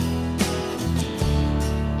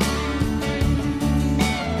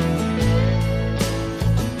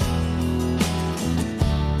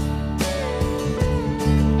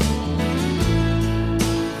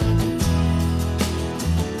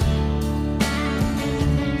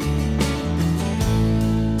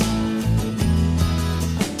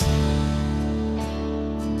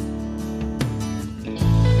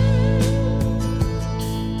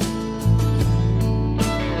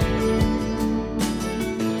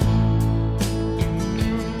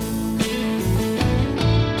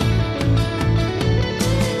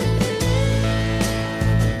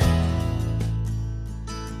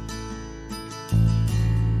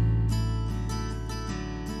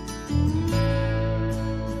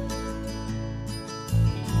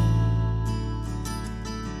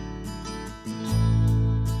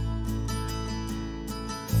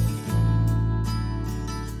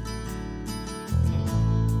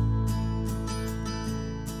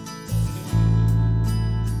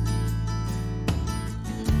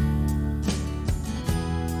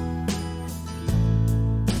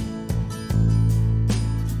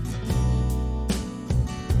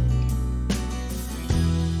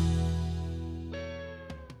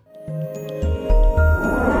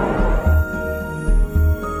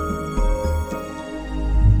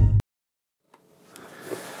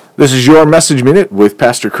This is your Message Minute with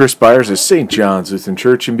Pastor Chris Byers of St. John's Lutheran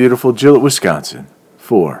Church in beautiful Gillett, Wisconsin,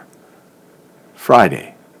 for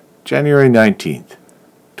Friday, January 19th,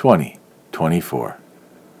 2024.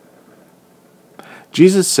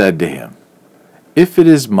 Jesus said to him, "If it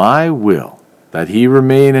is my will that he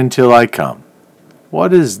remain until I come,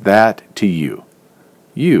 what is that to you?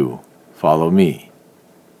 You follow me."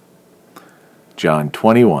 John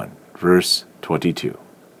 21, verse 22.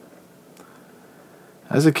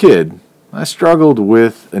 As a kid, I struggled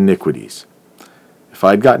with iniquities. If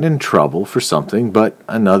I'd gotten in trouble for something, but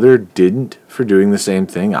another didn't for doing the same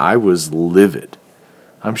thing, I was livid.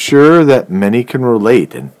 I'm sure that many can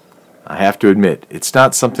relate, and I have to admit, it's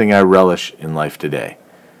not something I relish in life today.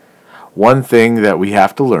 One thing that we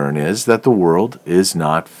have to learn is that the world is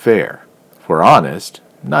not fair. If we're honest,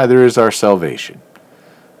 neither is our salvation.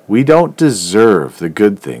 We don't deserve the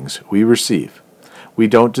good things we receive. We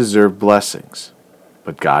don't deserve blessings.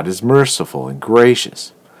 But God is merciful and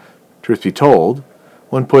gracious. Truth be told,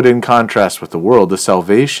 when put in contrast with the world, the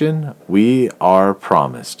salvation we are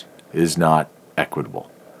promised is not equitable.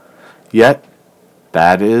 Yet,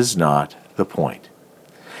 that is not the point.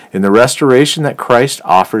 In the restoration that Christ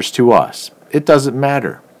offers to us, it doesn't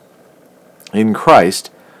matter. In Christ,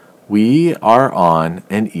 we are on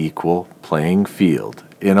an equal playing field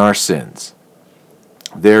in our sins.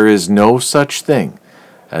 There is no such thing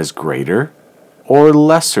as greater or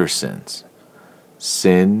lesser sins.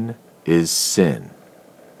 Sin is sin,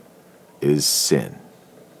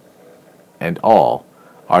 and all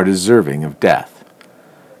are deserving of death.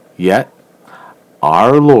 Yet,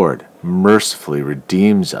 our Lord mercifully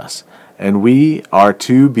redeems us, and we are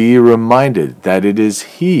to be reminded that it is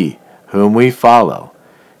He whom we follow.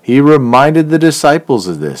 He reminded the disciples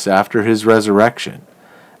of this after His resurrection,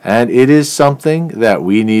 and it is something that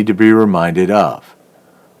we need to be reminded of.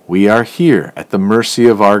 We are here at the mercy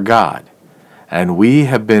of our God, and we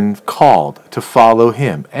have been called to follow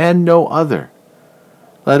Him and no other.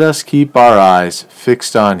 Let us keep our eyes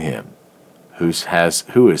fixed on Him who has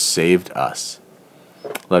saved us.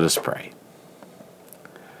 Let us pray.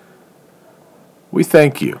 We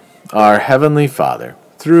thank you, our Heavenly Father,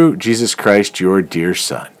 through Jesus Christ, your dear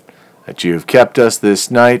Son, that you have kept us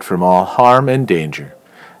this night from all harm and danger.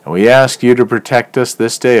 And we ask you to protect us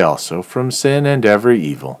this day also from sin and every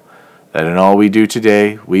evil, that in all we do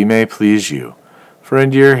today we may please you. For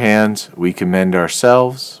into your hands we commend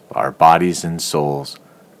ourselves, our bodies and souls,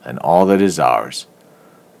 and all that is ours.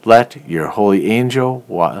 Let your holy angel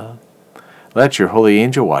watch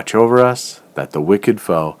over us, that the wicked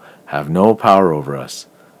foe have no power over us.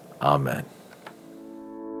 Amen.